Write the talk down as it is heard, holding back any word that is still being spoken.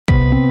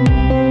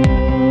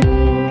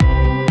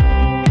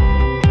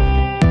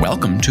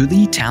to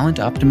the Talent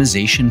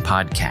Optimization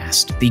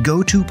Podcast, the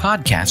go-to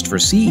podcast for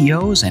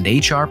CEOs and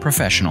HR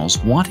professionals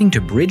wanting to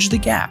bridge the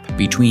gap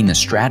between the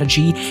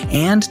strategy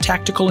and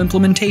tactical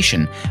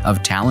implementation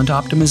of talent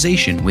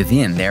optimization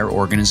within their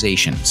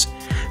organizations.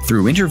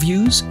 Through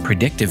interviews,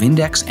 predictive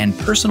index, and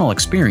personal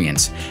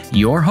experience,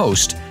 your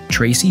host,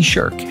 Traci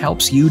Scherck,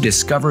 helps you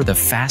discover the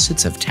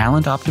facets of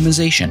talent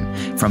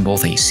optimization from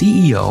both a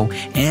CEO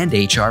and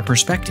HR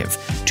perspective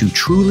to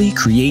truly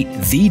create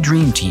the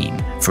dream team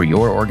for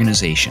your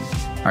organization.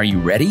 Are you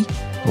ready?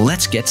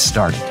 Let's get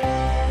started.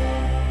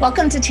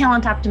 Welcome to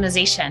Talent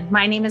Optimization.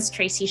 My name is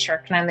Traci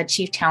Scherck, and I'm the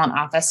Chief Talent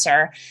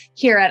Officer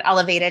here at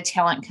Elevated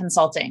Talent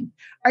Consulting.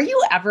 Are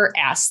you ever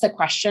asked the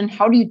question,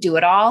 how do you do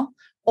it all?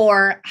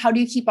 Or how do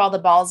you keep all the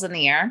balls in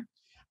the air?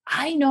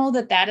 I know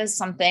that is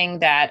something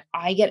that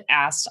I get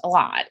asked a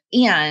lot.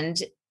 And,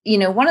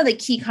 one of the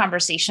key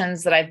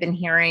conversations that I've been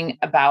hearing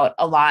about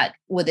a lot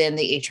within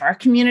the HR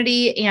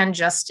community and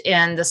just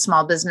in the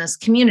small business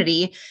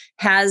community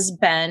has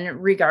been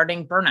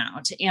regarding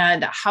burnout.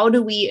 And how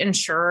do we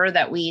ensure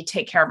that we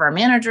take care of our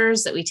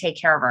managers, that we take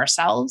care of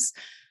ourselves?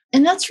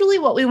 And that's really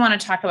what we want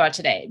to talk about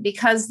today,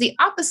 because the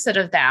opposite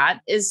of that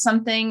is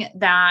something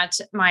that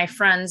my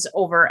friends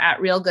over at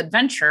Real Good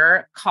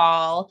Venture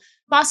call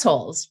boss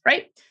holes,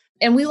 right?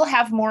 And we will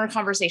have more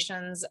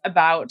conversations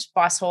about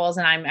boss holes.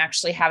 And I'm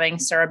actually having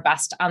Sarah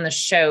Best on the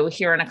show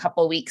here in a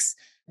couple of weeks,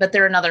 but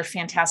they're another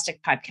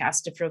fantastic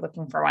podcast if you're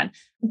looking for one.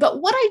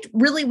 But what I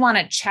really want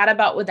to chat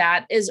about with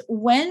that is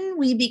when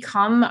we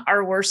become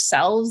our worst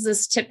selves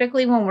is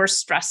typically when we're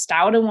stressed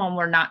out and when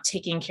we're not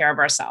taking care of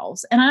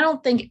ourselves. And I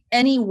don't think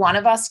any one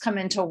of us come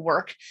into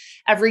work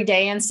every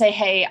day and say,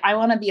 hey, I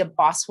want to be a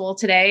boss hole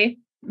today,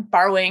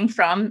 borrowing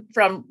from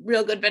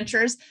Real Good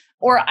Ventures,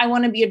 or I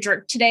want to be a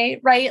jerk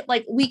today, right?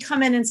 Like we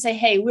come in and say,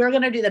 hey, we're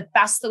going to do the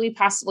best that we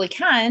possibly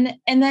can.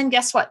 And then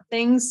guess what?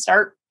 Things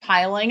start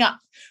piling up,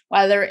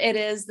 whether it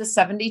is the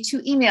 72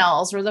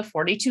 emails or the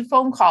 42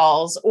 phone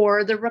calls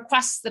or the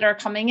requests that are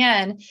coming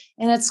in.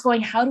 And it's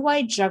going, how do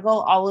I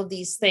juggle all of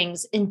these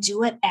things and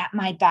do it at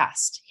my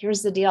best?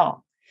 Here's the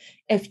deal.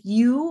 If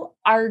you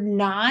are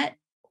not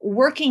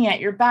working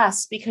at your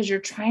best because you're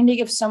trying to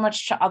give so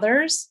much to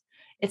others,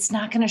 it's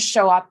not going to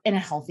show up in a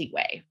healthy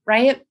way,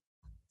 right?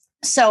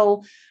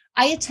 So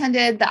I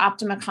attended the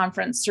Optima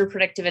conference through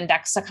Predictive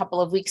Index a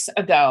couple of weeks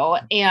ago.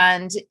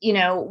 And,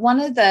 one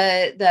of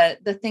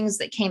the things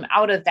that came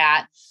out of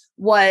that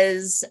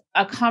was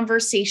a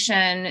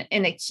conversation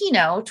in a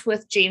keynote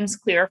with James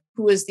Clear,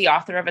 who is the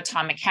author of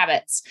Atomic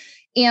Habits.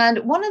 And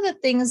one of the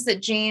things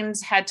that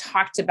James had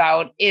talked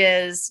about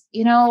is,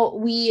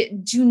 we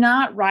do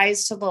not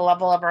rise to the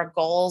level of our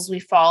goals.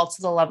 We fall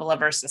to the level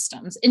of our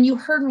systems. And you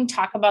heard me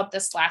talk about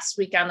this last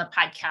week on the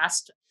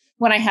podcast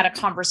when I had a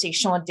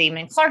conversation with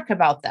Damon Clark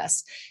about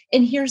this.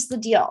 And here's the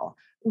deal.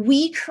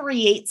 We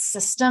create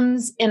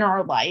systems in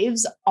our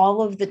lives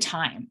all of the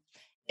time.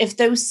 If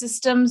those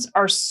systems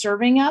are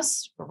serving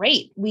us,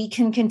 great. We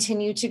can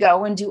continue to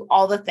go and do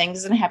all the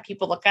things and have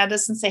people look at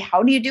us and say,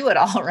 how do you do it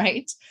all,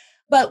 right?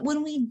 But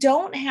when we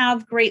don't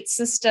have great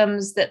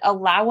systems that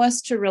allow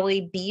us to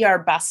really be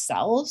our best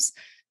selves,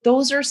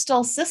 those are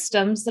still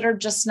systems that are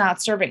just not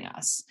serving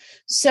us.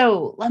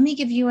 So let me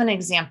give you an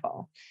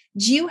example.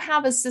 Do you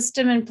have a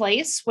system in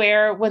place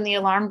where when the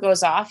alarm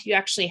goes off, you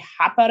actually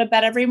hop out of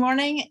bed every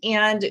morning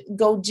and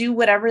go do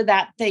whatever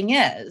that thing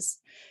is?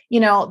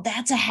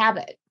 That's a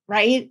habit,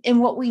 right? And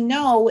what we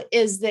know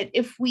is that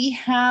if we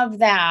have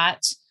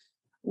that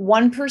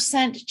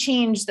 1%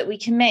 change that we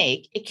can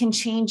make, it can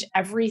change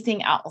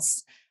everything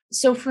else.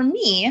 So for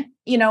me,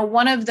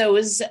 one of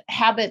those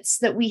habits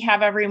that we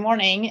have every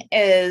morning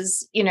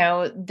is,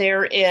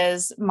 there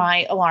is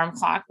my alarm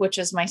clock, which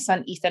is my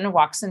son, Ethan,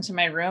 walks into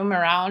my room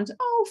around,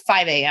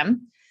 5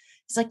 a.m.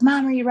 He's like,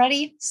 Mom, are you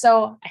ready?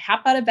 So I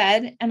hop out of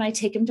bed and I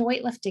take him to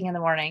weightlifting in the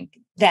morning.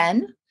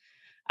 Then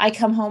I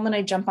come home and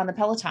I jump on the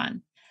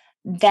Peloton.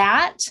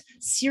 That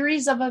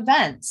series of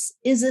events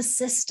is a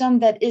system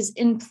that is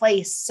in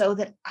place so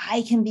that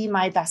I can be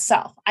my best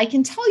self. I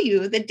can tell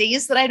you the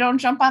days that I don't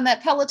jump on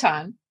that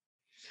Peloton,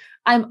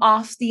 I'm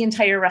off the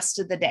entire rest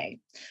of the day,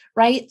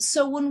 right?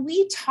 So when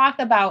we talk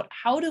about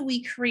how do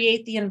we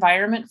create the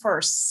environment for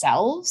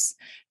ourselves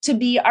to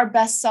be our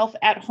best self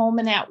at home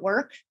and at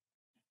work,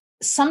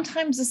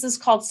 sometimes this is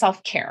called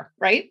self-care,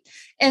 right?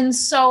 And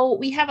so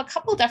we have a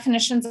couple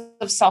definitions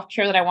of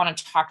self-care that I want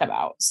to talk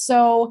about.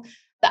 So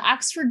the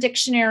Oxford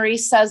Dictionary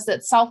says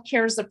that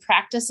self-care is the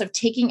practice of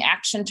taking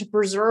action to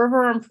preserve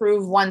or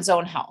improve one's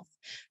own health.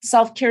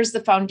 Self-care is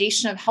the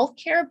foundation of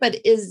healthcare,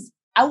 but is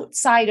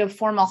outside of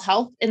formal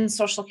health and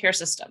social care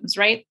systems,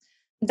 right?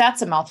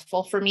 That's a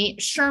mouthful for me.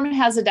 SHRM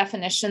has a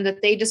definition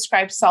that they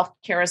describe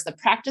self-care as the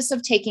practice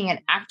of taking an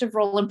active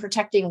role in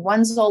protecting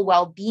one's own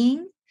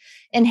well-being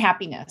and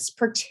happiness,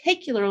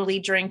 particularly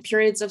during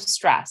periods of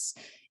stress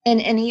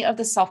in any of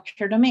the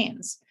self-care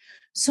domains.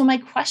 So my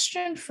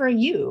question for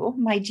you,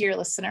 my dear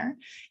listener,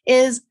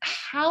 is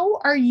how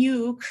are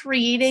you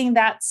creating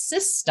that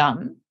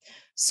system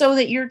so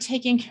that you're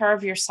taking care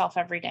of yourself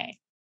every day?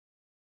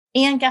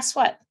 And guess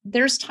what?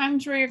 There's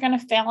times where you're going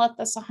to fail at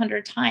this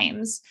 100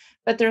 times,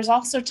 but there's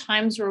also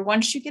times where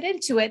once you get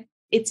into it,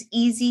 it's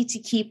easy to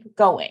keep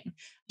going.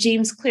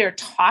 James Clear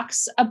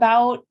talks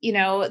about,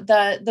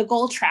 the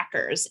goal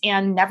trackers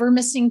and never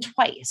missing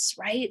twice,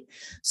 right?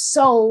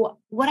 So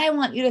what I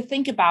want you to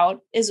think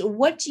about is,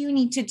 what do you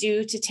need to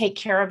do to take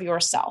care of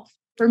yourself?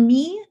 For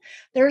me,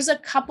 there's a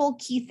couple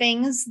key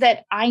things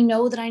that I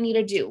know that I need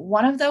to do.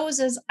 One of those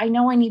is I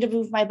know I need to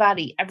move my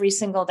body every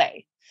single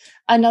day.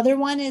 Another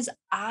one is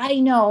I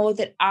know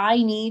that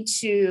I need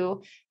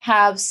to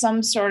have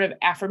some sort of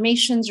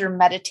affirmations or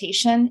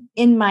meditation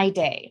in my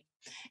day.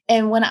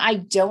 And when I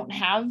don't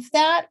have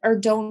that or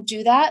don't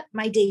do that,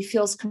 my day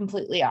feels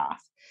completely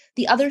off.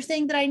 The other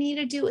thing that I need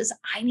to do is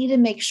I need to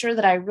make sure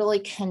that I really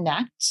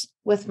connect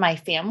with my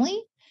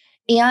family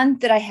and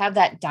that I have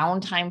that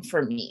downtime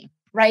for me.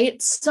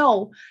 Right?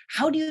 So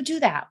how do you do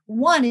that?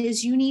 One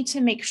is you need to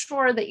make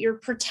sure that you're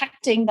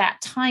protecting that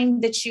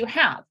time that you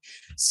have.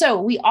 So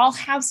we all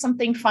have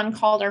something fun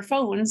called our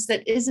phones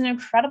that is an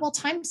incredible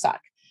time suck.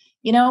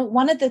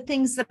 One of the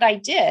things that I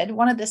did,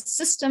 one of the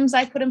systems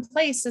I put in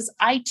place is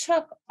I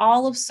took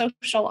all of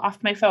social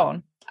off my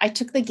phone. I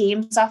took the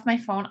games off my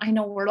phone. I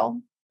know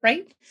Wordle,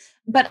 right?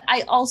 But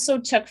I also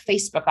took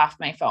Facebook off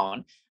my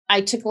phone. I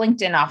took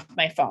LinkedIn off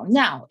my phone.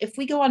 Now, if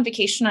we go on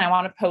vacation and I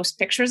want to post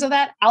pictures of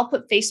that, I'll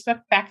put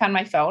Facebook back on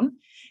my phone.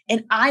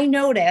 And I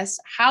notice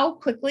how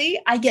quickly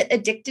I get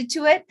addicted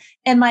to it.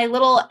 And my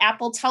little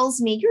Apple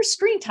tells me your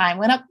screen time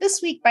went up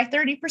this week by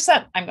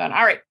 30%. I'm going,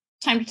 all right,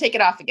 time to take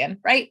it off again,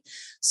 right?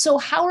 So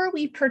how are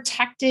we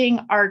protecting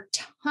our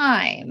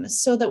time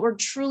so that we're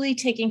truly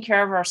taking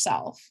care of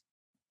ourselves?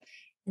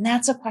 And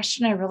that's a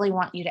question I really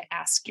want you to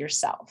ask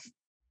yourself.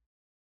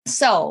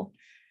 So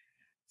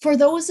for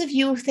those of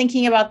you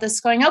thinking about this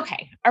going,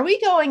 okay, are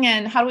we going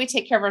in, how do we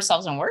take care of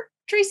ourselves in work,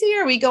 Traci?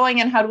 Or are we going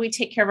in, how do we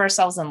take care of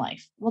ourselves in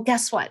life? Well,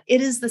 guess what? It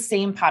is the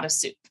same pot of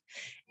soup.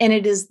 And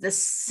it is the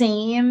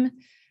same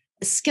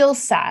skill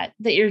set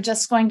that you're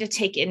just going to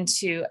take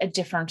into a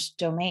different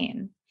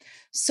domain.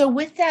 So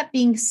with that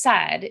being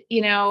said,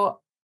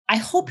 I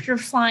hope you're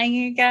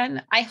flying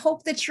again. I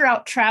hope that you're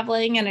out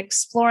traveling and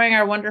exploring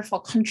our wonderful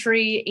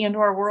country and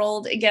our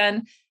world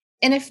again.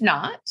 And if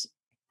not,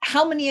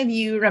 how many of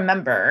you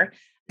remember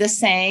the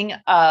saying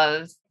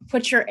of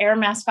put your air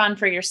mask on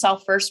for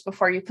yourself first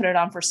before you put it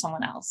on for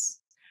someone else?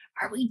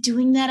 Are we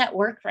doing that at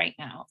work right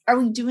now? Are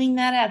we doing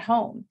that at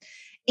home?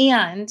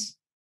 And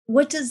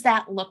what does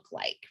that look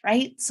like,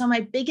 right? So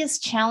my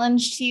biggest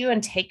challenge to you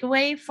and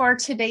takeaway for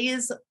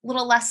today's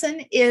little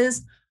lesson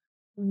is,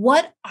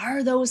 what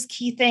are those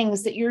key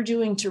things that you're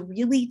doing to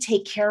really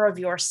take care of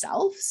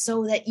yourself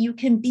so that you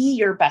can be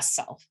your best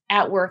self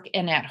at work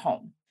and at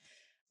home?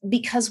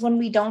 Because when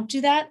we don't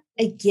do that,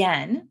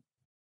 again,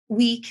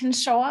 we can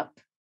show up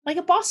like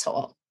a boss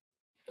hole,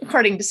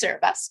 according to Sarah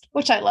Best,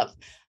 which I love,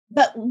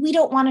 but we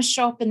don't want to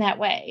show up in that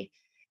way.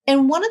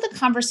 And one of the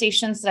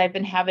conversations that I've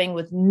been having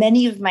with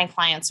many of my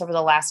clients over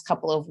the last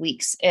couple of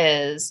weeks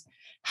is,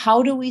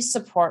 how do we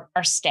support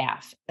our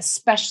staff,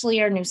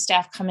 especially our new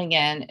staff coming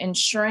in,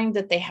 ensuring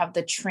that they have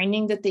the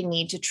training that they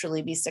need to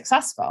truly be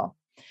successful?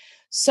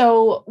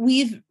 So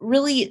we've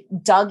really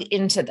dug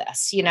into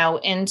this,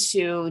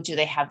 into, do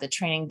they have the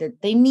training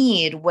that they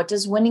need? What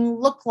does winning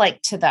look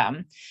like to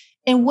them?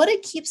 And what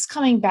it keeps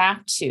coming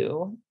back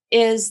to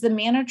is the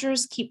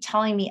managers keep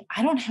telling me,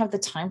 I don't have the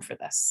time for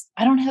this.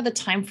 I don't have the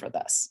time for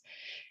this.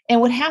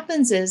 And what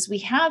happens is we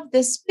have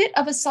this bit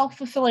of a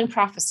self-fulfilling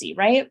prophecy,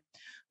 right?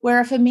 Where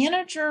if a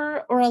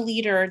manager or a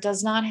leader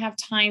does not have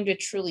time to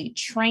truly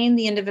train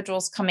the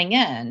individuals coming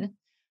in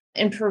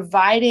and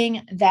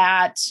providing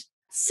that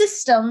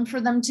system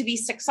for them to be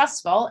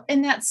successful.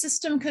 And that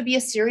system could be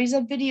a series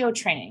of video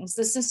trainings.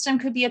 The system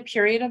could be a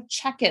period of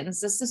check-ins.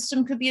 The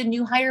system could be a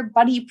new hire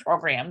buddy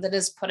program that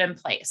is put in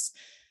place.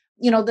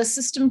 The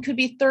system could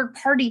be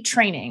third-party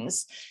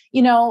trainings,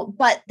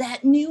 but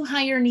that new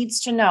hire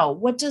needs to know,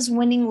 what does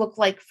winning look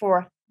like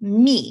for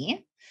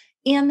me?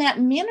 And that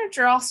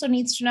manager also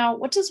needs to know,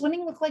 what does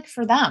winning look like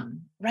for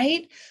them,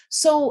 right?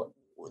 So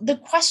the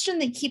question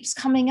that keeps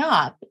coming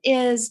up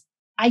is,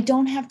 I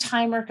don't have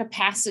time or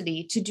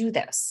capacity to do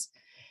this.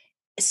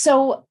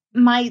 So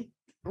my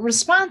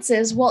response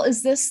is, well,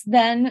 is this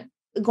then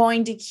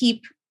going to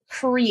keep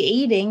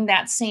creating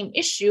that same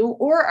issue?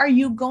 Or are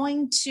you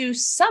going to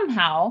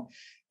somehow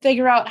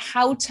figure out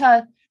how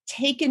to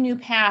take a new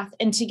path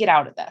and to get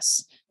out of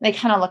this? And they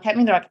kind of look at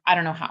me, they're like, I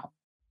don't know how.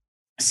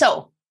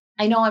 So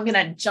I know I'm going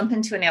to jump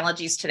into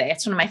analogies today.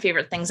 It's one of my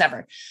favorite things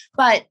ever.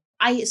 But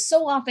I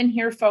so often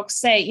hear folks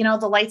say,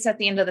 the light's at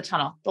the end of the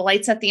tunnel, the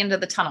light's at the end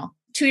of the tunnel.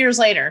 2 years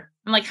later,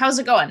 I'm like, how's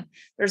it going?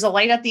 There's a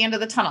light at the end of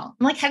the tunnel.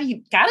 I'm like, have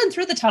you gotten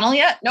through the tunnel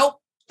yet? Nope.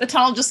 The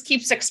tunnel just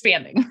keeps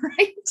expanding,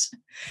 right?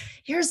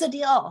 Here's the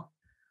deal.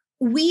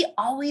 We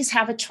always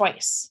have a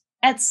choice.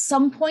 At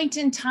some point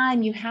in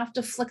time, you have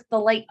to flick the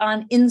light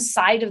on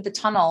inside of the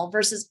tunnel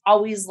versus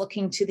always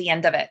looking to the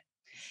end of it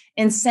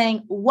and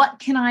saying, what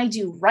can I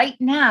do right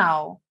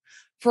now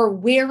for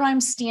where I'm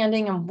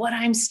standing and what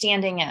I'm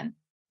standing in?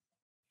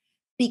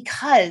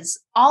 because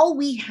all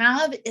we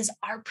have is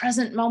our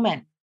present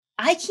moment.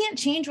 I can't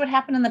change what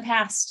happened in the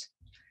past.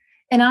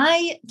 And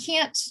I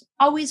can't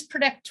always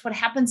predict what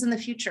happens in the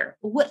future.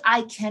 What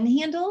I can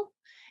handle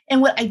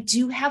and what I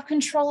do have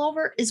control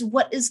over is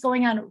what is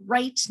going on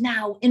right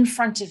now in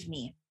front of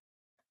me.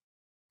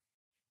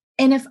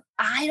 And if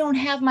I don't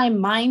have my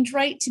mind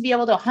right to be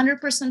able to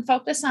 100%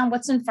 focus on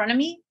what's in front of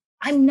me,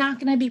 I'm not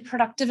going to be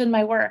productive in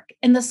my work.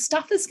 And the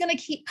stuff is going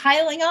to keep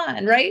piling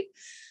on, right?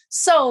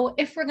 So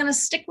if we're going to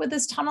stick with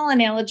this tunnel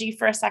analogy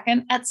for a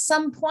second, at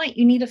some point,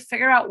 you need to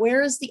figure out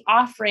where is the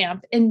off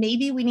ramp. And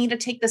maybe we need to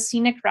take the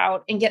scenic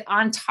route and get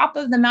on top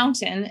of the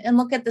mountain and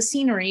look at the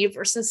scenery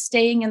versus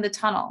staying in the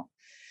tunnel,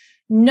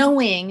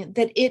 knowing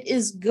that it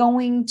is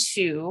going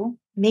to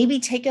maybe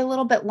take a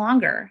little bit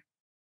longer.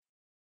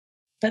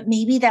 But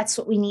maybe that's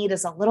what we need,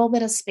 is a little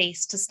bit of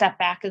space to step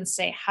back and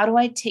say, how do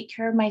I take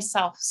care of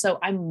myself so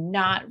I'm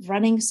not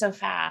running so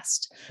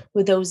fast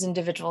with those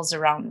individuals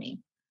around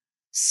me?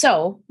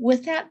 So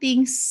with that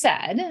being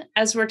said,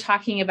 as we're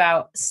talking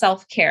about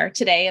self-care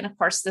today, and of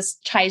course, this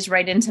ties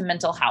right into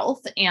mental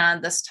health,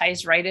 and this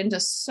ties right into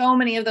so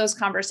many of those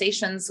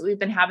conversations we've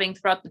been having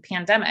throughout the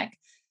pandemic,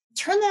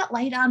 turn that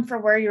light on for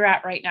where you're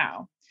at right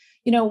now.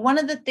 You know, one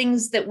of the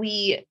things that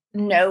we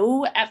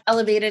know at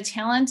Elevated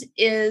Talent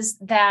is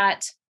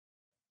that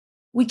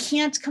we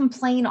can't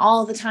complain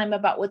all the time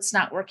about what's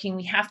not working.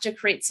 We have to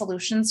create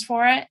solutions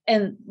for it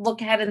and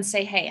look at it and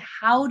say, hey,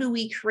 how do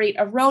we create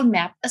a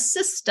roadmap, a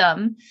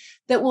system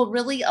that will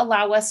really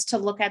allow us to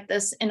look at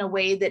this in a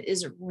way that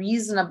is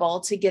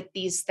reasonable to get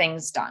these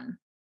things done?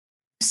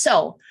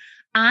 So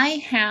I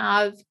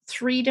have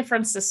 3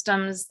 different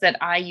systems that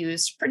I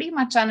use pretty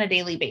much on a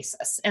daily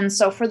basis. And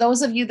so for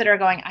those of you that are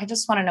going, I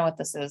just want to know what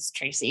this is,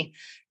 Traci,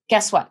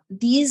 guess what?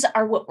 These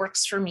are what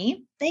works for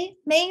me. They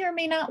may or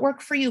may not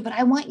work for you, but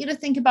I want you to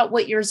think about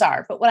what yours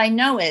are. But what I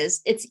know is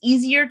it's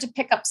easier to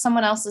pick up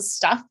someone else's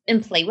stuff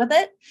and play with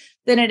it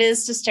than it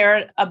is to stare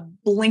at a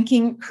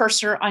blinking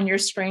cursor on your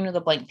screen with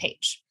a blank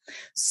page.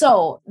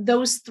 So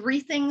those 3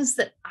 things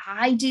that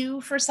I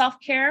do for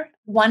self-care,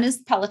 one is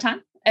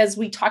Peloton, as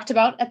we talked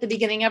about at the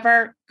beginning of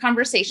our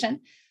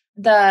conversation.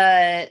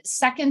 The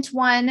second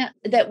one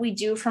that we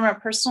do from a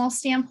personal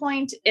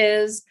standpoint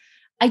is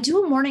I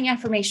do a morning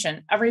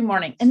affirmation every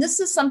morning. And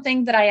this is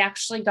something that I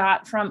actually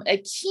got from a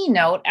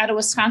keynote at a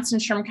Wisconsin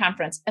SHRM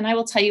conference. And I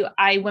will tell you,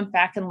 I went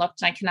back and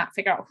looked and I cannot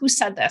figure out who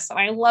said this. And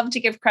I love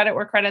to give credit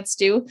where credit's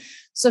due.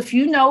 So if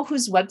you know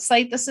whose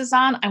website this is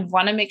on, I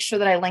want to make sure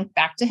that I link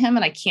back to him,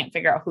 and I can't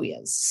figure out who he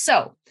is.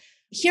 So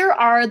here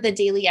are the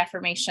daily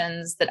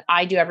affirmations that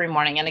I do every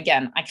morning. And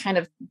again, I kind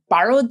of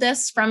borrowed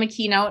this from a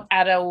keynote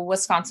at a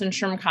Wisconsin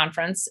SHRM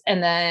conference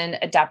and then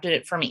adapted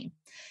it for me.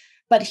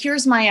 But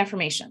here's my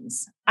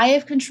affirmations. I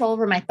have control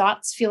over my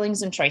thoughts,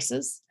 feelings, and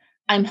choices.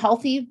 I'm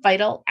healthy,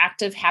 vital,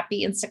 active,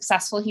 happy, and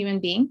successful human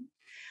being.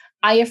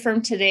 I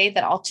affirm today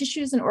that all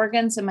tissues and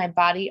organs in my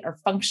body are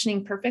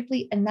functioning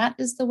perfectly, and that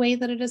is the way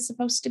that it is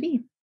supposed to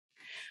be.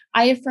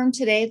 I affirm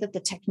today that the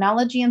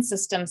technology and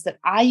systems that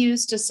I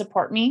use to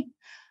support me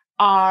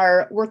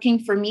are working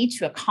for me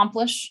to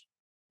accomplish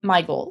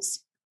my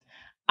goals.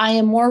 I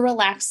am more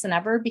relaxed than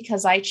ever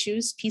because I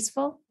choose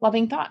peaceful,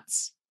 loving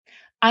thoughts.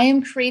 I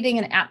am creating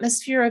an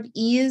atmosphere of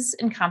ease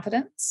and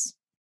confidence.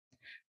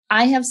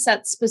 I have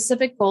set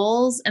specific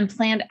goals and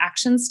planned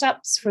action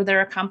steps for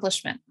their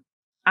accomplishment.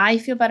 I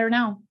feel better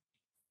now.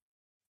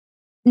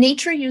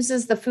 Nature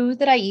uses the food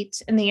that I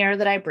eat and the air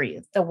that I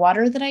breathe, the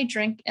water that I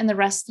drink, and the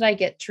rest that I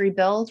get to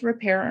rebuild,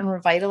 repair, and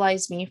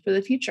revitalize me for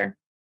the future.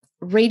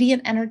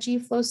 Radiant energy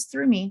flows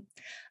through me.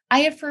 I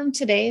affirm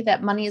today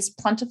that money is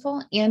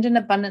plentiful and in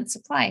abundant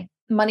supply.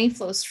 Money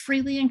flows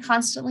freely and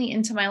constantly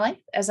into my life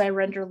as I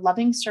render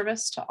loving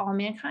service to all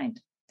mankind.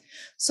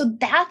 So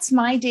that's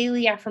my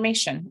daily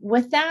affirmation.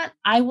 With that,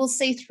 I will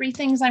say 3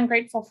 things I'm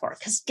grateful for,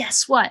 because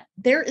guess what?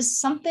 There is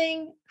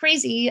something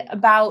crazy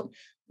about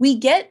we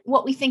get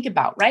what we think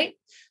about, right?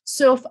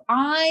 So if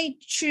I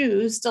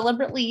choose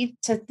deliberately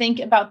to think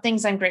about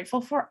things I'm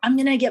grateful for, I'm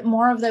going to get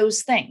more of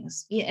those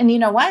things. And you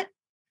know what?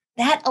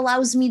 That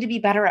allows me to be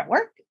better at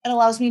work. It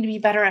allows me to be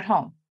better at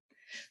home.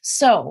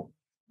 So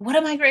what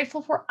am I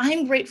grateful for?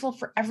 I'm grateful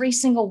for every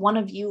single one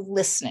of you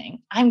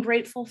listening. I'm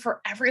grateful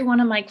for every one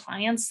of my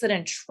clients that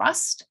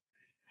entrust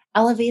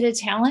Elevated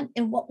Talent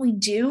in what we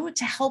do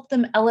to help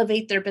them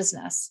elevate their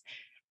business.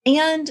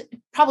 And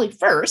probably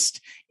first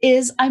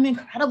is I'm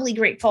incredibly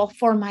grateful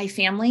for my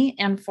family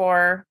and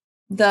for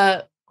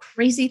the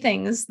crazy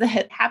things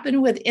that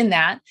happen within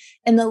that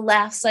and the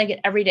laughs I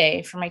get every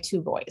day from my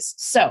 2 boys.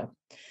 So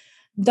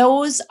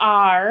those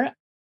are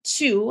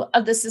 2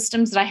 of the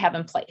systems that I have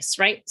in place,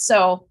 right?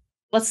 So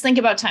let's think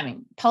about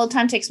timing.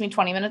 Peloton takes me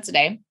 20 minutes a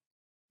day.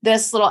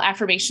 This little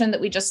affirmation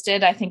that we just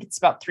did, I think it's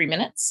about 3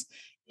 minutes.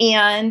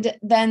 And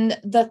then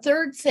the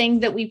third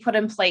thing that we put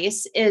in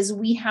place is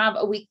we have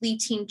a weekly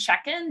team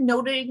check-in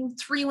noting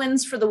 3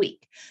 wins for the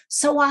week.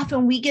 So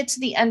often we get to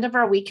the end of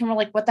our week and we're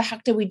like, what the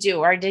heck did we do?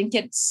 Or I didn't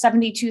get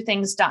 72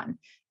 things done.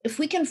 If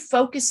we can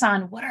focus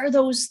on what are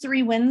those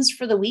 3 wins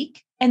for the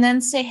week and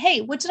then say,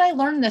 hey, what did I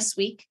learn this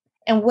week?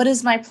 And what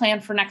is my plan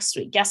for next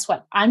week? Guess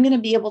what? I'm going to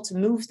be able to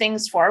move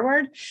things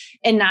forward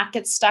and not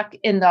get stuck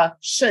in the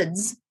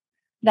shoulds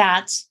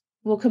that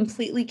will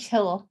completely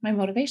kill my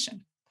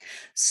motivation.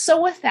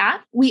 So with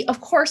that, we of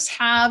course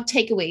have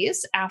takeaways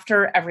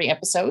after every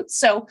episode.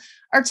 So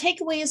our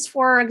takeaways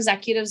for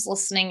executives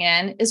listening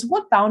in is,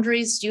 what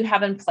boundaries do you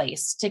have in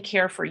place to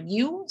care for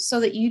you so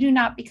that you do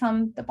not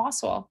become the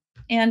boss hole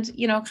and,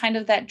 kind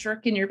of that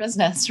jerk in your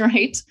business,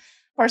 right?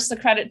 Of course, the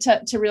credit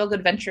to Real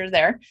Good Venture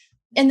there.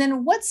 And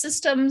then what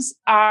systems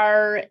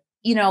are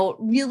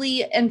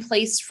really in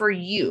place for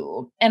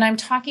you? And I'm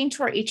talking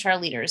to our HR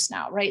leaders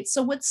now, right?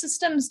 So what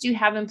systems do you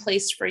have in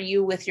place for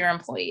you with your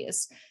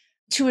employees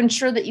to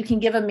ensure that you can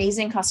give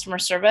amazing customer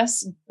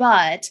service,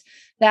 but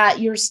that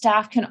your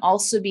staff can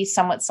also be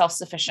somewhat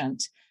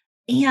self-sufficient?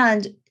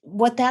 And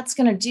what that's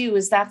going to do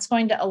is that's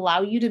going to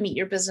allow you to meet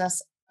your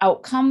business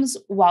outcomes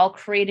while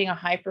creating a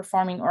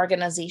high-performing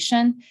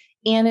organization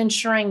and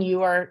ensuring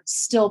you are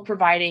still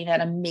providing that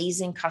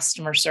amazing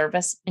customer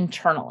service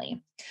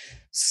internally.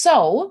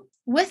 So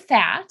with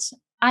that,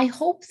 I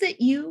hope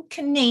that you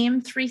can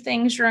name 3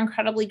 things you're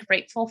incredibly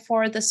grateful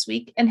for this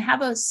week and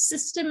have a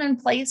system in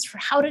place for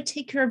how to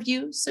take care of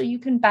you so you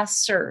can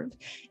best serve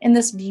in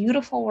this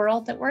beautiful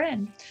world that we're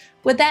in.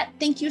 With that,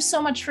 thank you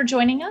so much for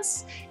joining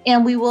us,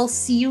 and we will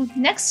see you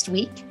next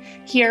week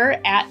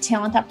here at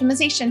Talent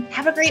Optimization.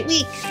 Have a great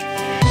week.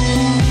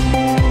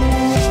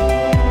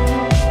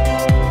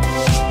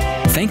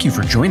 Thank you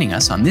for joining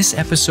us on this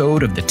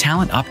episode of the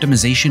Talent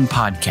Optimization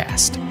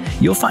Podcast.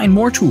 You'll find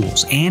more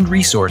tools and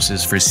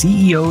resources for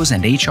CEOs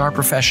and HR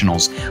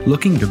professionals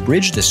looking to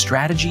bridge the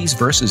strategies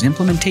versus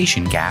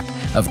implementation gap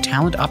of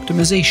talent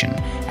optimization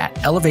at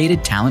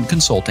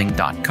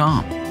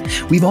elevatedtalentconsulting.com.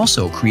 We've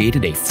also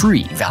created a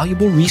free,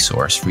 valuable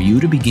resource for you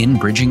to begin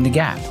bridging the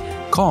gap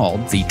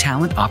called the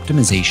Talent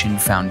Optimization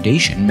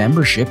Foundation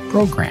Membership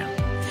Program.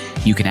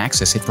 You can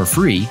access it for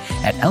free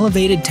at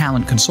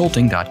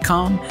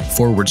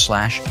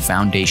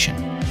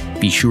elevatedtalentconsulting.com/foundation.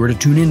 Be sure to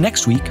tune in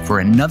next week for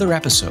another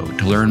episode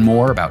to learn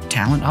more about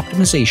talent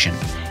optimization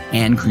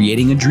and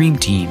creating a dream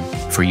team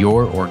for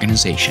your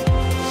organization.